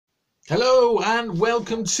Hello and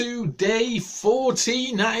welcome to day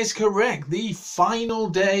 14. That is correct. The final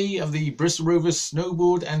day of the Bristol Rovers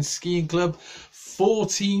Snowboard and Skiing Club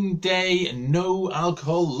 14-day no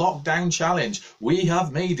alcohol lockdown challenge. We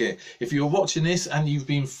have made it. If you're watching this and you've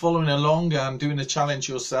been following along and doing the challenge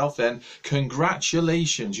yourself, then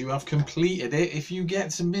congratulations, you have completed it. If you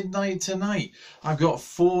get to midnight tonight, I've got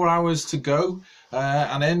 4 hours to go.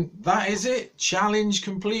 And then that is it. Challenge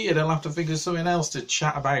completed. I'll have to think of something else to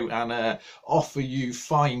chat about and offer you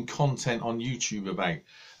fine content on YouTube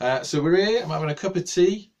about. So we're here. I'm having a cup of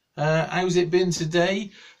tea. How's it been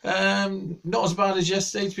today? Not as bad as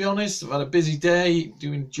yesterday, to be honest. I've had a busy day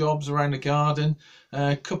doing jobs around the garden.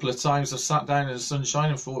 A couple of times I've sat down in the sunshine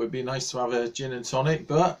and thought it'd be nice to have a gin and tonic.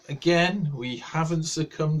 But again, we haven't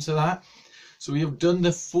succumbed to that. So we have done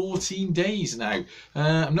the 14 days now.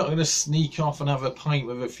 I'm not going to sneak off and have a pint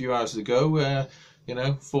with a few hours to go.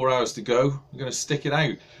 4 hours to go. I'm going to stick it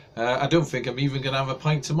out. I don't think I'm even going to have a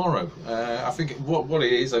pint tomorrow. I think what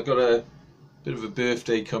it is, I've got a bit of a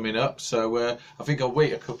birthday coming up. So I think I'll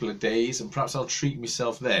wait a couple of days and perhaps I'll treat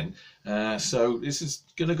myself then. So this is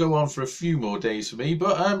going to go on for a few more days for me.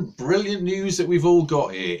 But brilliant news that we've all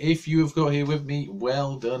got here. If you have got here with me,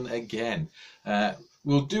 well done again.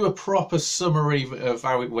 We'll do a proper summary of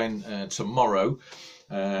how it went tomorrow,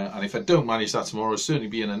 and if I don't manage that tomorrow, it'll certainly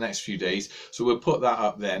be in the next few days. So we'll put that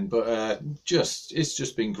up then. But it's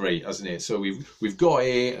just been great, hasn't it? So we've got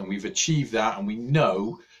here and we've achieved that, and we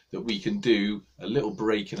know that we can do a little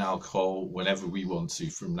break in alcohol whenever we want to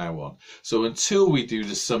from now on. So until we do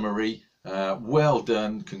the summary, well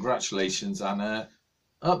done, congratulations, and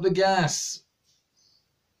up the gas.